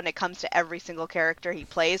thought when it comes to every single character he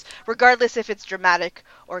plays, regardless if it's dramatic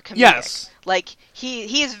or comedic. Yes.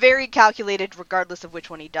 He is very calculated regardless of which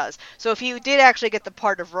one he does. So if he did actually get the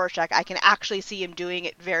part of Rorschach, I can actually see him doing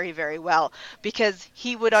it very, very well, because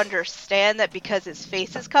he would understand that because his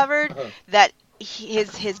face is covered, that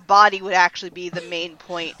his body would actually be the main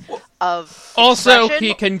point of expression. Also,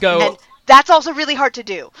 he can go... And that's also really hard to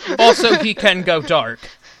do. Also, he can go dark.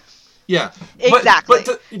 Yeah, exactly.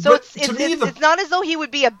 So it's it's not as though he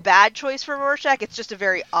would be a bad choice for Rorschach. It's just a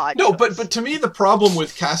very odd. No, choice. but to me, the problem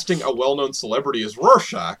with casting a well-known celebrity as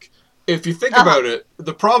Rorschach, if you think about it,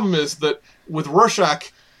 the problem is that with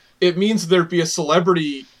Rorschach, it means there'd be a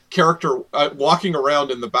celebrity character walking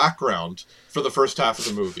around in the background for the first half of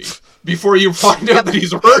the movie before you find out that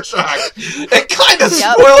he's Rorschach. It kind of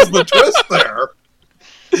spoils the twist there.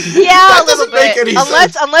 Yeah, that a little doesn't make bit. any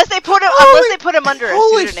sense. Unless they put him under a pseudonym.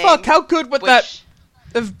 Holy fuck! How good would that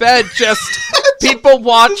have been? Just people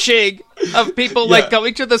watching of people like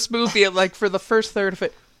going to this movie and like for the first third of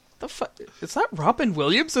it. The fuck is that? Robin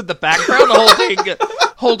Williams in the background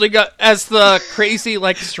holding as the crazy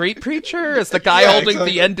like street preacher, as the guy holding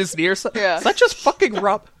the end is near. Yeah. Is that just fucking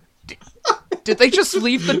Rob? Did they just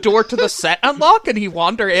leave the door to the set unlock and he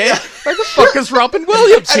wander in? Yeah. Where the fuck is Robin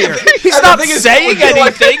Williams here? He's not saying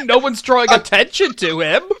anything. Like... No one's drawing attention to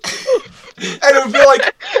him. And it would be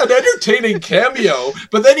like an entertaining cameo,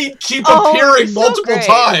 but then he'd keep appearing multiple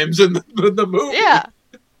times in the movie. Yeah,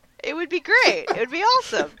 it would be great. It would be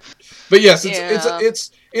awesome. But yes,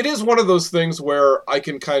 it is one of those things where I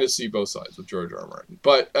can kind of see both sides with George R. R. Martin.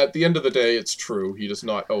 But at the end of the day, it's true. He does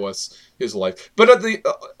not owe us his life. But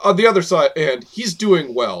on the other side, and he's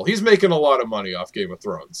doing well. He's making a lot of money off Game of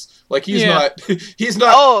Thrones. Like he's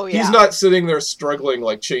not sitting there struggling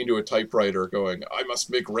like chained to a typewriter going, I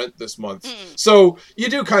must make rent this month. So you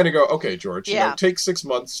do kind of go, okay, George, you know, take 6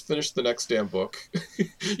 months, finish the next damn book.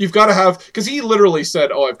 You've got to have, because he literally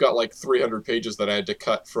said, I've got like 300 pages that I had to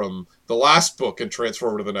cut from the last book and transfer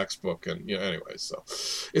over to the next book. And anyway, so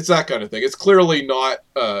it's that kind of thing. It's clearly not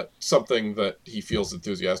something that he feels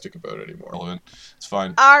enthusiastic about anymore. It's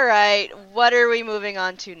fine. All right, what are we moving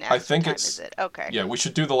on to next? I think okay. Yeah, we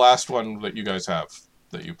should do the last one that you guys have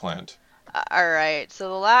that you planned. All right, so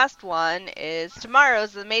the last one is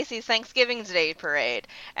tomorrow's the Macy's Thanksgiving Day Parade.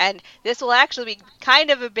 And this will actually be kind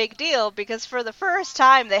of a big deal because for the first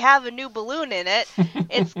time they have a new balloon in it.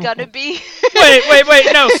 It's gonna be...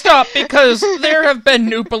 Wait, no, stop, because there have been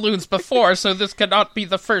new balloons before, so this cannot be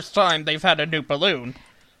the first time they've had a new balloon.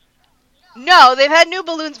 No, they've had new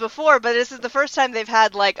balloons before, but this is the first time they've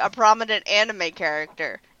had, like, a prominent anime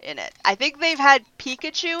character in it. I think they've had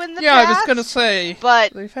Pikachu in the past. Yeah, I was gonna say,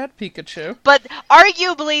 but they've had Pikachu. But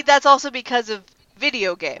arguably, that's also because of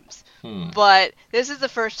video games. But this is the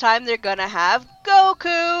first time they're gonna have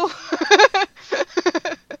Goku!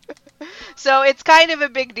 So it's kind of a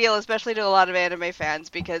big deal, especially to a lot of anime fans,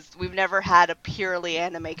 because we've never had a purely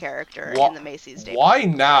anime character in the Macy's Day. Why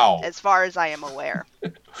now? As far as I am aware.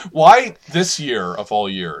 Why this year of all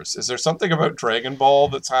years? Is there something about Dragon Ball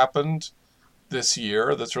that's happened this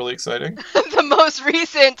year that's really exciting? The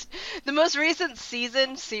most recent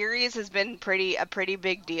season series has been a pretty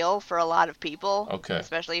big deal for a lot of people. Okay.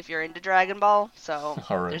 Especially if you're into Dragon Ball. So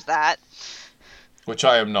there's that. Which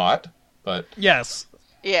I am not, but yes.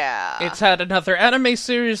 Yeah. It's had another anime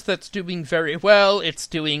series that's doing very well.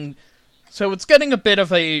 So it's getting a bit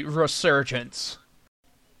of a resurgence.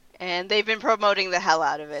 And they've been promoting the hell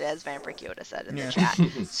out of it, as Vampire Yoda said in the chat.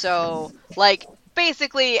 So, like,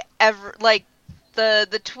 basically,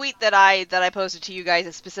 the tweet that I posted to you guys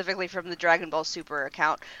is specifically from the Dragon Ball Super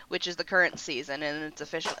account, which is the current season, and it's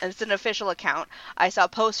official. And it's an official account. I saw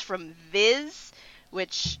posts from Viz,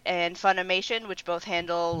 and Funimation, which both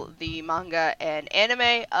handle the manga and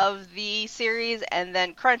anime of the series, and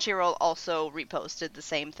then Crunchyroll also reposted the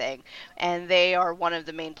same thing. And they are one of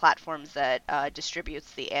the main platforms that distributes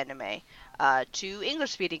the anime to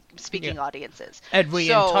English-speaking audiences. And we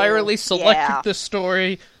entirely selected the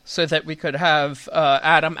story so that we could have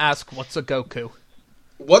Adam ask, what's a Goku?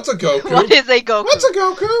 What's a Goku? What is a Goku? What's a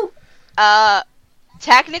Goku?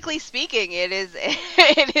 Technically speaking, it's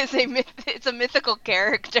a mythical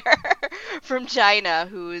character from China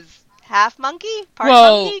who's half monkey,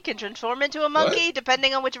 monkey, can transform into a monkey,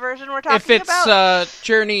 depending on which version we're talking about. If it's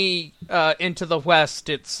Journey into the West,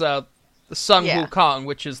 it's Sun Wukong,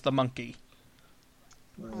 which is the monkey.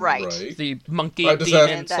 Right. The monkey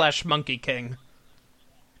demon / monkey king.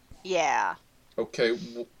 Yeah. Okay.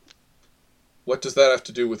 What does that have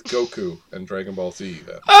to do with Goku and Dragon Ball Z,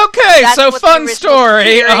 then? Okay, so fun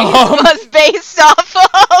story. Was based off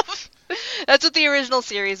of. That's what the original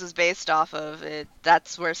series was based off of.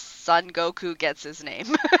 That's where Son Goku gets his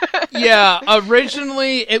name. Yeah,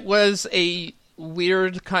 originally it was a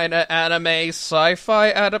weird kind of anime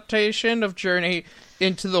sci-fi adaptation of Journey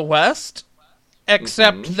into the West,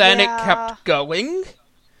 except then it kept going.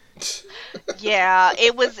 Yeah,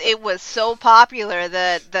 it was so popular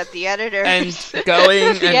that the editors and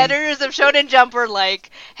going the editors of Shonen Jump were like,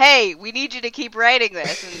 "Hey, we need you to keep writing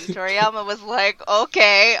this." And Toriyama was like,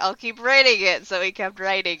 "Okay, I'll keep writing it." So he kept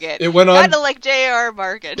writing it. It went on kind of like J.R.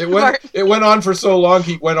 Martin. It went on for so long.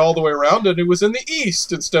 He went all the way around, and it was in the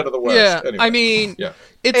East instead of the West. Yeah, anyway. I mean,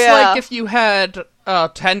 it's like if you had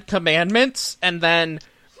 10 commandments, and then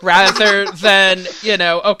rather than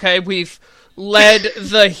okay, we've led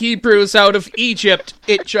the Hebrews out of Egypt,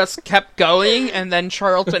 it just kept going, and then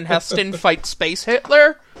Charlton Heston fights Space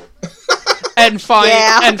Hitler and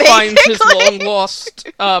finds his long lost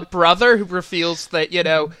brother, who reveals that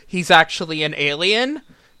he's actually an alien.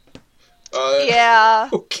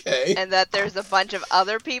 Okay. And that there's a bunch of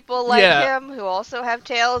other people like him who also have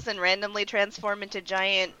tails and randomly transform into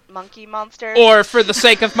giant monkey monsters. Or, for the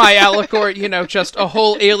sake of my allegory, just a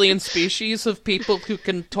whole alien species of people who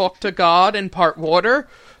can talk to God and part water.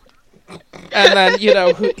 And then,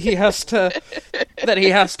 he has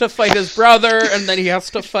to fight his brother, and then he has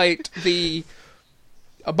to fight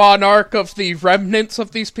a monarch of the remnants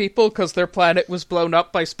of these people because their planet was blown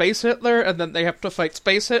up by Space Hitler, and then they have to fight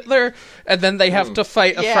Space Hitler, and then they have to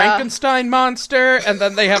fight a Frankenstein monster, and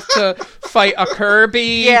then they have to fight a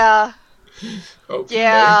Kirby. Yeah. Okay.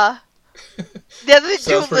 Yeah. They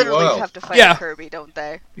do literally have to fight a Kirby, don't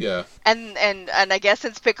they? Yeah. And I guess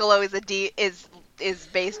since Piccolo is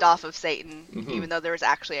based off of Satan, even though there was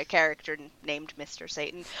actually a character named Mr.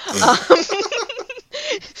 Satan.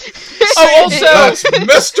 Also, that's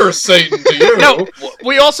Mr. Satan to you. No,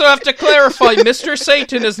 we also have to clarify, Mr.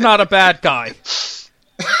 Satan is not a bad guy.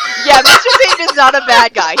 Yeah, Mr. Satan is not a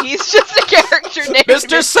bad guy. He's just a character named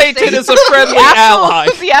Mr. Satan is a friendly ally.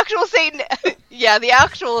 The actual Satan... Yeah, the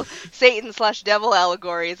actual Satan/devil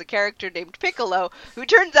allegory is a character named Piccolo, who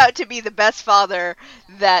turns out to be the best father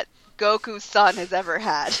that Goku's son has ever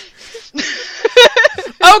had.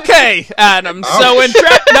 Okay, Adam.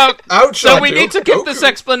 Ouch. So we need to give this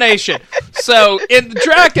explanation. So in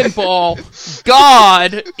Dragon Ball,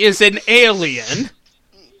 God is an alien.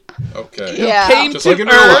 Okay. Who came just to like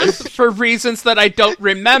Earth for reasons that I don't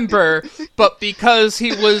remember, but because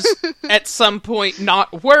he was at some point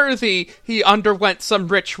not worthy, he underwent some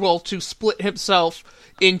ritual to split himself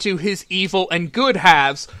into his evil and good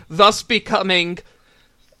halves, thus becoming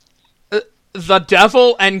the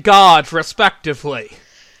devil and God, respectively.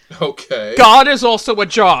 Okay. God is also a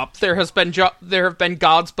job. There have been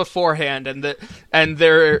gods beforehand, and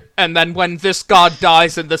then when this god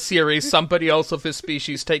dies in the series, somebody else of his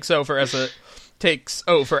species takes over as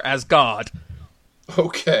God.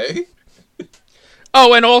 Okay.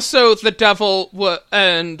 Oh, and also the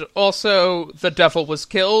devil was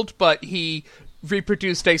killed, but he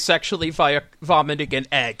reproduced asexually via vomiting an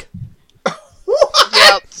egg. What?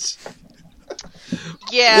 Yep.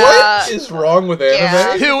 Yeah. What is wrong with anime?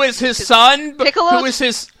 Yeah. Who is his son? Piccolo? Who is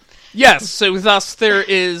his... Yes, so thus there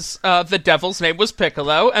is... the devil's name was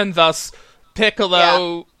Piccolo, and thus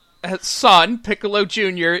Piccolo's son, Piccolo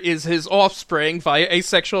Jr., is his offspring via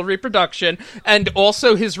asexual reproduction, and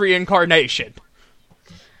also his reincarnation.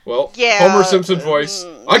 Well, Homer Simpson voice.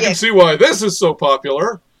 I can see why this is so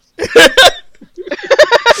popular.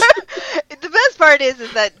 The best part is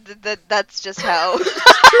that that's just how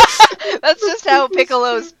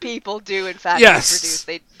Piccolo's people do in fact reproduce.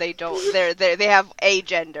 They don't. They have a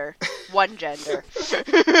gender, one gender.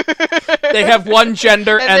 They have one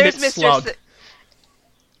gender and it's Mr. slug.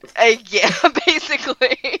 Yeah,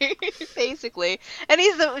 basically, and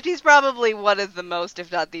he's probably one of the most,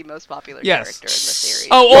 if not the most popular character in the series.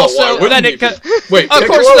 Oh, also then it got wait, of Piccolo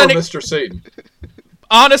course or then Mr. Satan?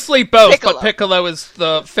 Honestly, both, Piccolo. but Piccolo is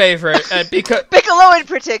the favorite. Because Piccolo in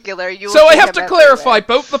particular. So I have to clarify,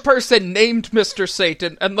 both the person named Mr.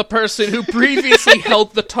 Satan and the person who previously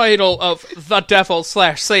held the title of the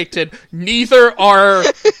Devil/Satan, neither are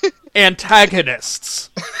antagonists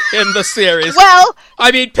in the series. Well,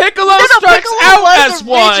 I mean, Piccolo starts out as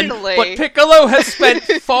one, but Piccolo has spent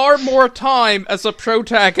far more time as a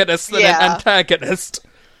protagonist than an antagonist.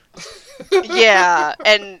 Yeah,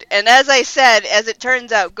 and as I said, as it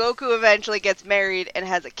turns out, Goku eventually gets married and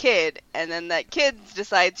has a kid, and then that kid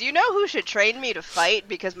decides, you know who should train me to fight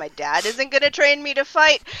because my dad isn't going to train me to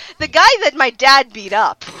fight? The guy that my dad beat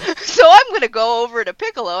up. So I'm going to go over to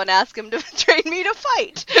Piccolo and ask him to train me to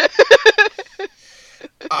fight.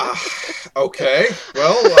 Okay,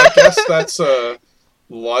 well, I guess that's a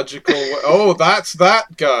logical... Oh, that's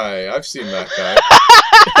that guy. I've seen that guy.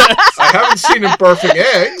 I haven't seen him barfing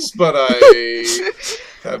eggs, but I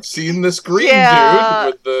have seen this green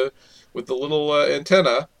dude with the little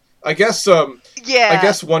antenna. I guess Yeah. I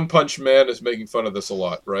guess One Punch Man is making fun of this a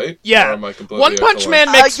lot, right? Yeah. Or am I completely One Punch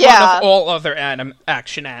Man makes fun of all other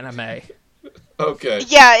action anime. Okay.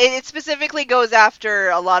 Yeah, it specifically goes after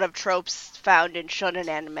a lot of tropes found in shonen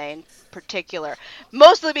anime in particular.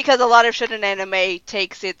 Mostly because a lot of shonen anime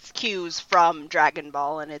takes its cues from Dragon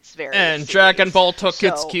Ball and its various And series. Dragon Ball took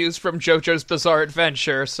its cues from JoJo's Bizarre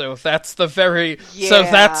Adventure, so that's the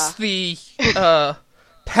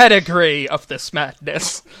pedigree of this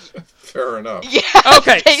madness. Fair enough. Yeah,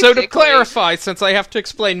 okay, basically. so to clarify, since I have to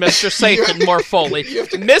explain Mr. Satan more fully,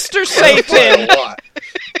 Mr. Satan...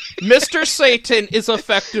 Mr. Satan is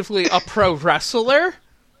effectively a pro wrestler,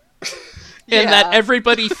 in that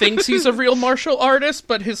everybody thinks he's a real martial artist,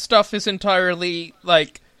 but his stuff is entirely,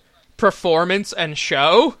 like, performance and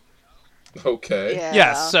show. Okay. Yeah.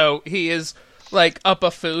 Yes, so he is, like, a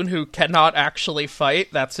buffoon who cannot actually fight,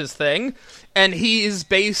 that's his thing, and he is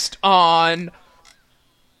based on,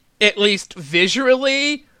 at least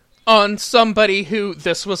visually, on somebody who,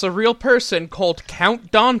 this was a real person, called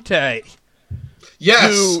Count Dante.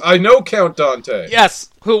 Yes, I know Count Dante.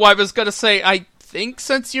 Yes, who I was gonna say, I think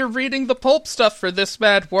since you're reading the pulp stuff for This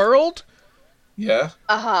Mad World... Yeah?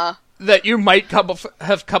 Uh-huh. That you might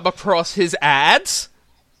have come across his ads?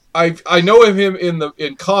 I know him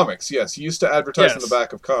in comics, yes. He used to advertise in the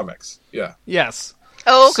back of comics. Yeah. Yes.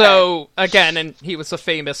 Oh, okay. So, again, and he was a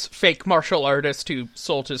famous fake martial artist who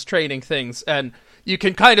sold his training things, and you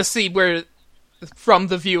can kind of see where, from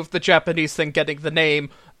the view of the Japanese thing, getting the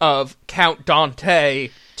name of Count Dante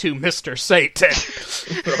to Mr. Satan.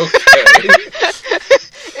 Okay.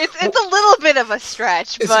 It's a little bit of a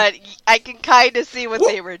stretch, but I can kind of see what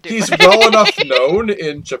they were doing. He's well enough known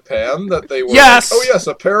in Japan that they were yes! like, oh yes,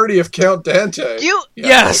 a parody of Count Dante.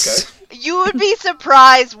 Yes! Okay. You would be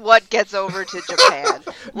surprised what gets over to Japan.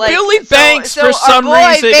 Like, Billy Banks, for some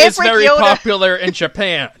reason, is very popular in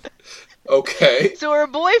Japan. Okay. So our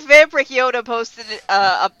boy Vampiric Yoda posted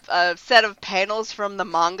a set of panels from the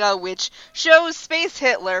manga which shows Space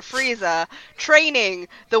Hitler, Frieza, training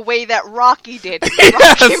the way that Rocky did in the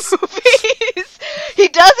Rocky movies. He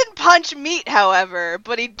doesn't punch meat, however,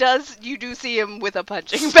 but you do see him with a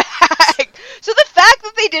punching bag. So the fact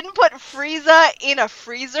that they didn't put Frieza in a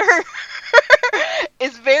freezer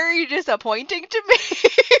is very disappointing to me.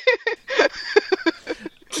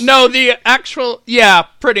 No, the actual... Yeah,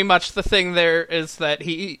 pretty much the thing there is that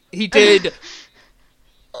he did,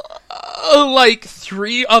 like,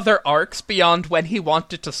 3 other arcs beyond when he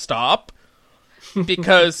wanted to stop.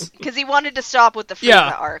 Because he wanted to stop with the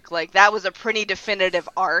Frieza arc. Like, that was a pretty definitive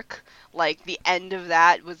arc. Like, the end of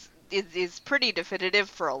that is pretty definitive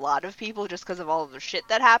for a lot of people just because of all of the shit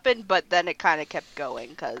that happened, but then it kind of kept going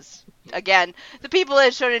because, again, the people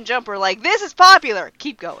at Shonen Jump were like, this is popular,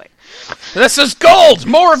 keep going. This is gold!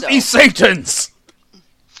 More of these Satans!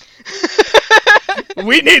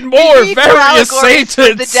 We need more various Satans!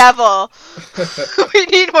 For the devil. We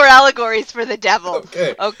need more allegories for the devil.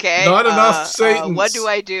 Okay. Not enough Satans. What do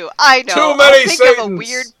I do? I know. Too many think Satans. of a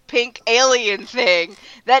weird pink alien thing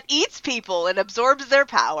that eats people and absorbs their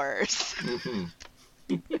powers.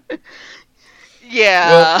 Mm-hmm.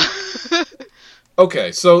 Yeah. Well,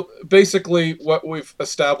 okay, so basically what we've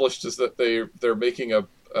established is that they're making a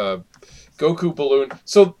Goku balloon.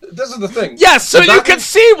 So this is the thing. Yes, so you can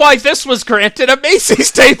see why this was granted a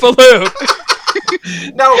Macy's Day balloon.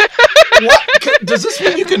 Now, does this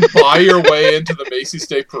mean you can buy your way into the Macy's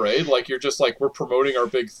Day Parade? Like, you're just like, we're promoting our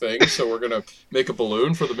big thing, so we're going to make a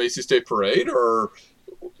balloon for the Macy's Day Parade? Or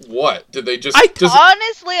what? Did they just...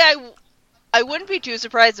 Honestly, I wouldn't be too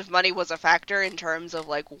surprised if money was a factor in terms of,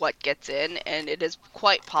 like, what gets in, and it is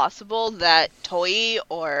quite possible that Toei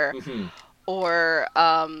or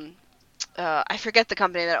I forget the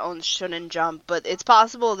company that owns Shonen Jump, but it's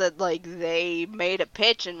possible that, like, they made a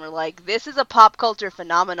pitch and were like, this is a pop culture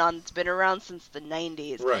phenomenon that's been around since the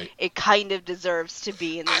 90s. Right. It kind of deserves to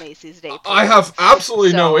be in the Macy's Day Parade. I have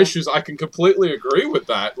absolutely no issues. I can completely agree with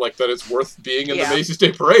that, like, that it's worth being in the Macy's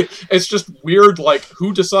Day Parade. It's just weird, like,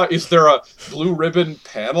 who decides? Is there a blue ribbon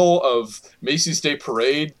panel of Macy's Day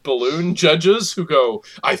Parade balloon judges who go,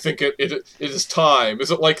 I think it is time? Is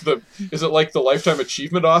it like the Lifetime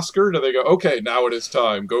Achievement Oscar? Do they go, okay, now it is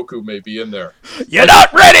time. Goku may be in there. You're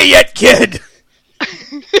not ready yet, kid!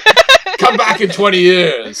 Come back in 20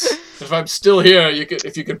 years. If I'm still here,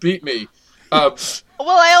 if you can beat me. Well,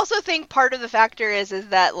 I also think part of the factor is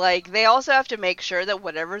that, like, they also have to make sure that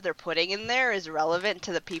whatever they're putting in there is relevant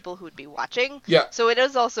to the people who'd be watching. Yeah. So it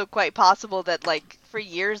is also quite possible that, like, for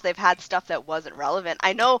years they've had stuff that wasn't relevant.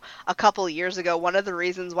 I know a couple years ago, one of the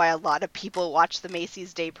reasons why a lot of people watched the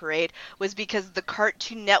Macy's Day Parade was because the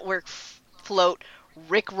Cartoon Network float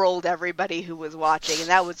rickrolled everybody who was watching, and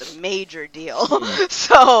that was a major deal.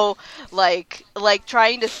 So, like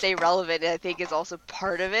trying to stay relevant, I think, is also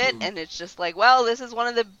part of it. And it's just like, well, this is one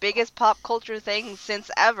of the biggest pop culture things since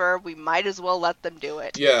ever. We might as well let them do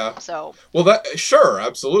it. Yeah. So. Well, sure,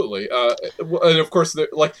 absolutely. And of course,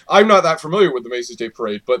 like, I'm not that familiar with the Macy's Day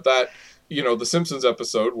Parade, but that, you know, the Simpsons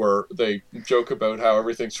episode where they joke about how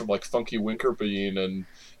everything's from, like, Funky Winkerbean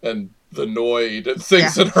and the Noid and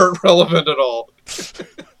things that aren't relevant at all.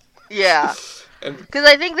 Yeah. Because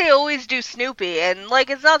I think they always do Snoopy, and, like,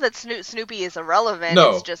 it's not that Snoopy is irrelevant,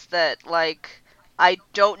 it's just that, like, I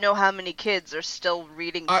don't know how many kids are still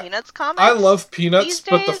reading Peanuts comics. I love Peanuts,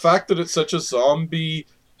 but the fact that it's such a zombie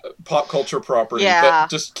pop culture property that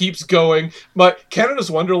just keeps going. But Canada's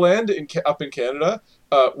Wonderland up in Canada,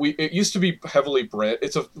 it used to be heavily brand.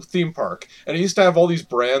 It's a theme park, and it used to have all these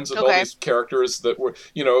brands and all these characters that were,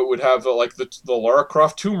 you know, it would have like the Lara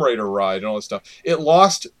Croft Tomb Raider ride and all this stuff. It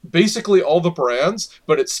lost basically all the brands,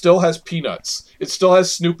 but it still has Peanuts. It still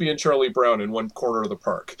has Snoopy and Charlie Brown in one corner of the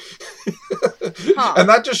park. And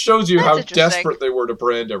that just shows you how desperate they were to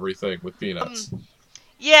brand everything with Peanuts.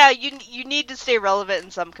 Yeah, you need to stay relevant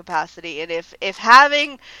in some capacity, and if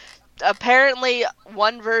having apparently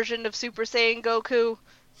one version of Super Saiyan Goku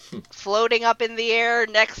floating up in the air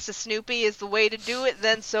next to Snoopy is the way to do it,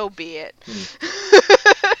 then so be it.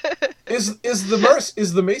 Is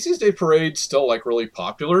the Macy's Day Parade still, like, really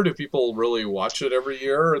popular? Do people really watch it every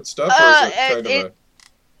year and stuff? Or is it kind of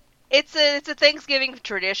It's a Thanksgiving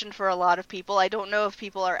tradition for a lot of people. I don't know if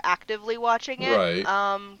people are actively watching it. Right.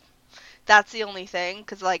 That's the only thing,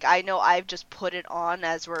 because, like, I know I've just put it on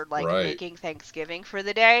as we're, like, making Thanksgiving for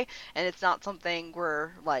the day, and it's not something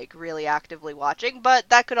we're, like, really actively watching, but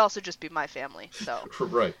that could also just be my family, so.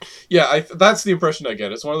 Right. Yeah, that's the impression I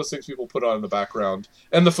get. It's one of those things people put on in the background,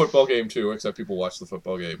 and the football game, too, except people watch the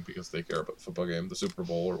football game because they care about the football game, the Super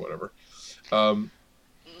Bowl or whatever.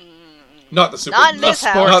 Not the Super Bowl. Not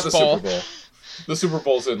the Super Bowl. The Super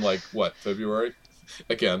Bowl's in, like, what, February?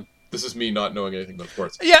 Again, this is me not knowing anything about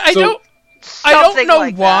sports. Yeah, I don't know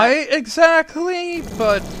like why exactly,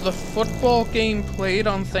 but the football game played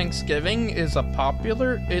on Thanksgiving is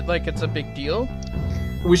it's a big deal.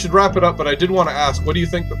 We should wrap it up, but I did want to ask, what do you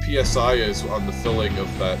think the PSI is on the filling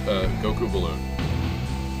of that Goku balloon?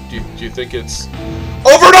 Do you think it's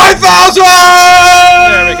over 9,000?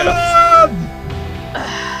 There we go.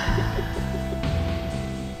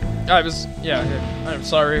 I'm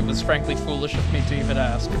sorry, it was frankly foolish of me to even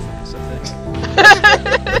ask if it was a thing.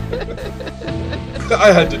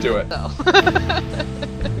 I had to do it. No.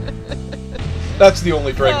 That's the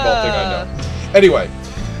only Dragon Ball thing I know. Anyway,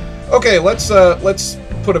 okay, let's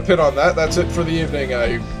put a pin on that. That's it for the evening,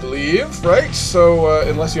 I believe, right? So,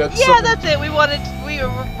 unless you had something... that's it.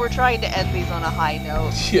 We're trying to end these on a high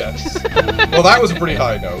note. Yes. Well, that was a pretty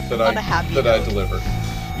high note that I delivered.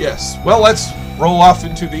 Yes. Well, let's roll off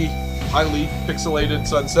into the highly pixelated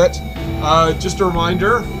sunset. Just a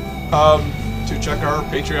reminder to check our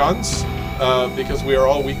Patreons because we are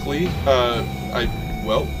all weekly.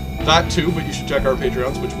 That too, but you should check our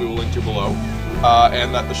Patreons, which we will link to below.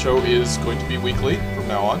 And that the show is going to be weekly from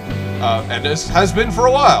now on, and has been for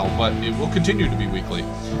a while, but it will continue to be weekly.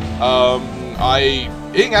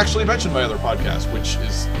 Ing actually mentioned my other podcast, which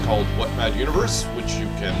is called What Mad Universe, which you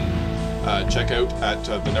can check out at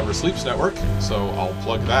the Never Sleeps Network, so I'll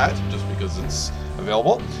plug that just because it's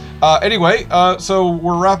available. Anyway, so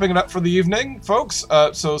we're wrapping it up for the evening, folks,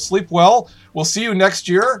 so sleep well. We'll see you next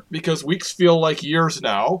year, because weeks feel like years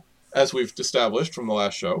now, as we've established from the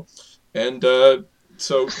last show. And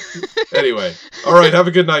so, anyway, all right, have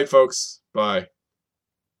a good night, folks. Bye.